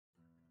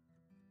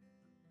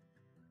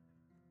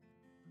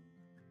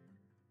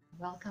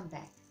welcome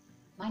back.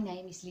 My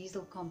name is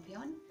Liezl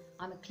Compion.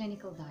 I'm a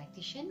clinical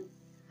dietitian.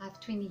 I have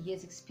 20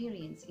 years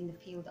experience in the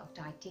field of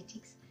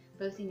dietetics,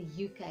 both in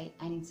the UK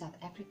and in South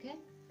Africa.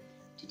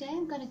 Today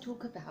I'm going to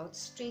talk about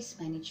stress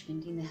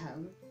management in the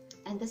home,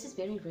 and this is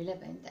very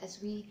relevant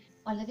as we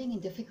are living in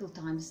difficult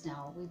times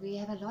now. We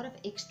have a lot of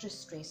extra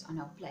stress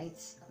on our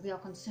plates. We are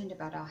concerned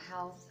about our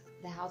health,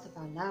 the health of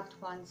our loved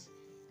ones,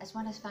 as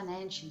well as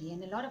financially,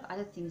 and a lot of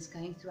other things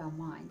going through our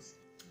minds.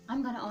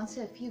 I'm going to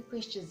answer a few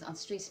questions on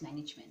stress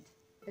management.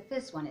 The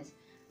first one is,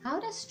 how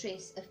does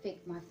stress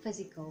affect my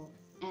physical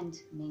and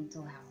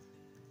mental health?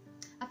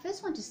 I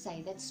first want to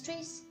say that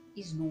stress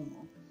is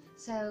normal.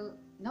 So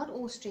not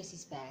all stress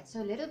is bad.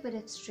 So a little bit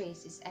of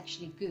stress is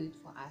actually good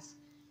for us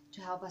to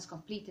help us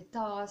complete a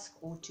task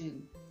or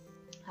to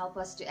help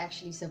us to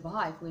actually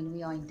survive when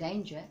we are in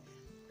danger,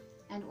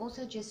 and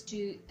also just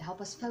to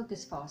help us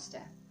focus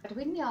faster. But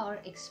when we are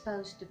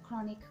exposed to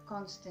chronic,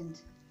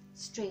 constant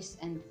stress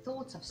and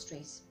thoughts of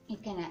stress,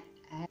 it can have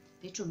a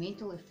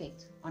detrimental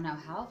effect on our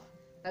health,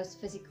 both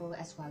physical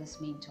as well as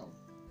mental.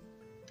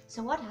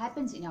 So what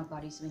happens in our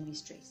bodies when we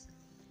stress?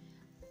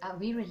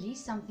 We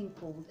release something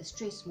called a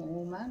stress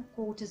hormone,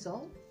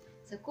 cortisol.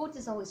 So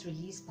cortisol is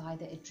released by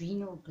the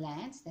adrenal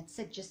glands that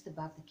sit just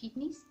above the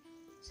kidneys.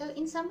 So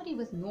in somebody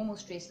with normal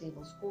stress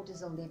levels,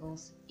 cortisol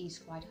levels is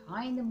quite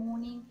high in the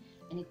morning,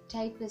 and it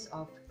tapers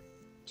off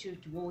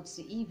towards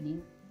the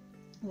evening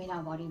when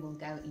our body will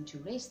go into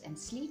rest and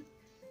sleep,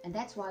 and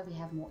that's why we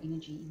have more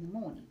energy in the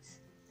mornings.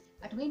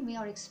 But when we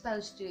are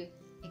exposed to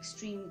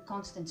extreme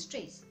constant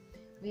stress,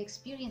 we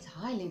experience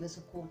high levels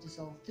of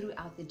cortisol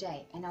throughout the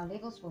day, and our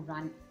levels will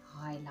run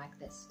high like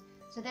this.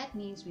 So that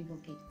means we will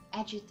get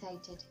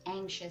agitated,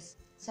 anxious,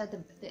 so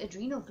the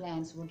adrenal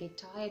glands will get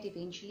tired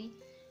eventually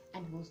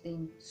and will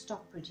then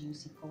stop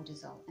producing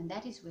cortisol, and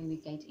that is where we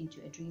get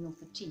into adrenal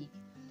fatigue,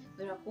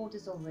 where our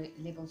cortisol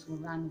levels will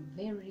run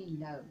very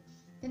low.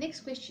 The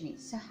next question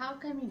is, so how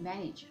can we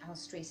manage our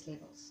stress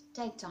levels?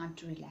 Take time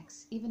to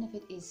relax, even if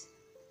it is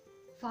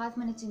 5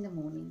 minutes in the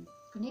morning.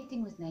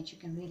 Connecting with nature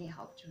can really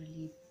help to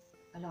relieve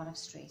a lot of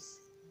stress.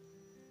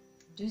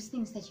 Do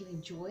things that you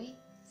enjoy,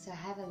 so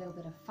have a little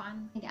bit of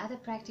fun. And other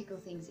practical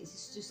things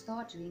is to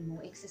start doing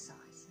more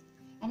exercise.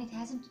 And it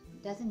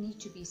doesn't need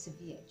to be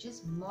severe.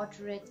 Just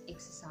moderate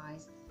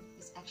exercise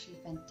is actually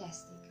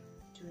fantastic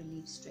to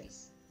relieve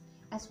stress,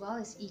 as well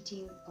as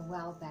eating a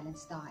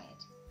well-balanced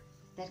diet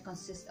that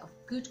consists of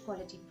good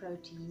quality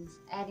proteins,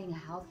 adding a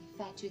healthy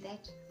fat to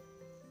that,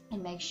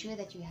 and make sure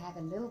that you have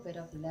a little bit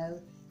of low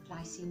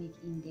glycemic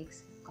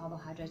index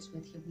carbohydrates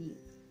with your meal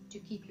to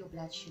keep your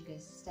blood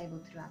sugars stable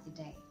throughout the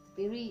day.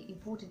 Very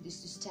important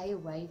is to stay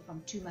away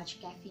from too much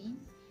caffeine.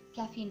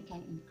 Caffeine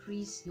can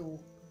increase your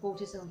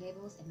cortisol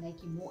levels and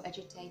make you more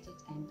agitated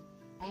and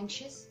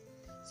anxious.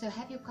 So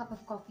have your cup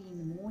of coffee in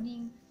the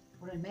morning,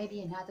 or maybe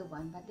another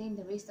one, but then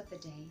the rest of the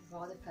day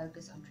rather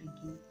focus on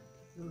drinking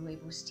your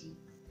rooibos tea.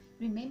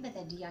 Remember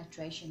that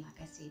dehydration,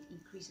 like I said,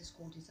 increases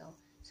cortisol,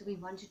 so we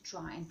want to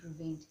try and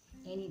prevent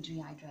any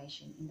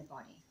dehydration in the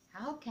body.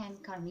 How can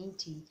Carmien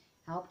tea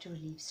help to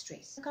relieve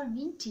stress?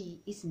 Carmien tea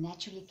is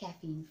naturally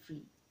caffeine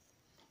free,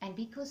 and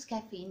because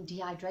caffeine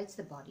dehydrates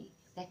the body,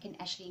 that can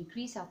actually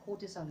increase our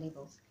cortisol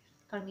levels.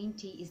 Carmien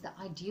tea is the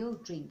ideal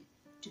drink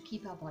to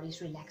keep our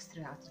bodies relaxed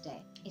throughout the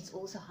day. It's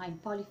also high in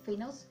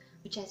polyphenols,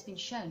 which has been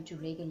shown to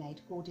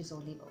regulate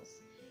cortisol levels.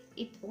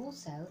 It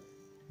also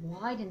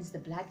widens the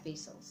blood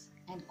vessels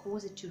and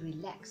cause it to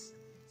relax.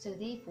 So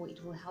therefore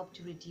it will help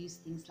to reduce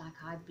things like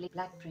high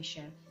blood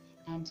pressure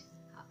and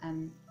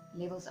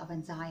levels of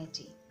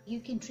anxiety.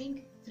 You can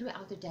drink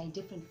throughout the day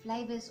different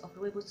flavors of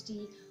rooibos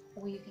tea,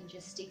 or you can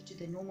just stick to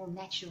the normal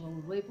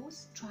natural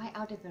rooibos. Try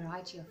out a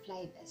variety of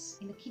flavors.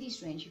 In the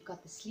kiddies range, you've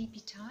got the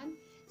sleepy time,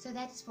 so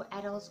that's for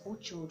adults or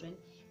children,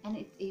 and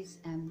it is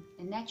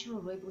a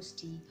natural rooibos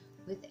tea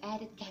with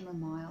added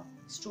chamomile,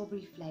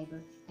 strawberry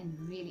flavor, and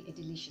really a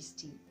delicious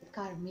tea. The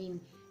Carmien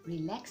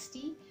Relax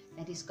tea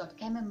that has got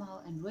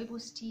chamomile and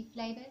rooibos tea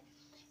flavor,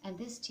 and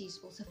this tea is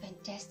also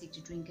fantastic to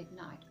drink at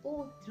night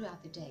or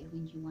throughout the day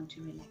when you want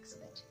to relax a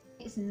bit.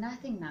 There's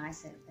nothing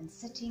nicer than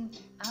sitting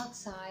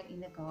outside in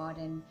the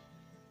garden,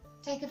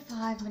 take a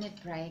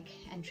 5-minute break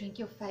and drink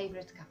your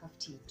favorite cup of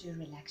tea to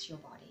relax your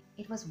body.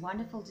 It was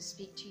wonderful to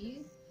speak to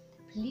you.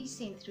 Please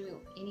send through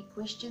any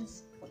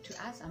questions to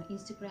us on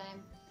Instagram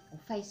or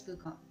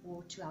Facebook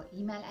or to our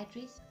email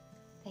address.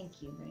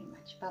 Thank you very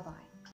much. Bye-bye.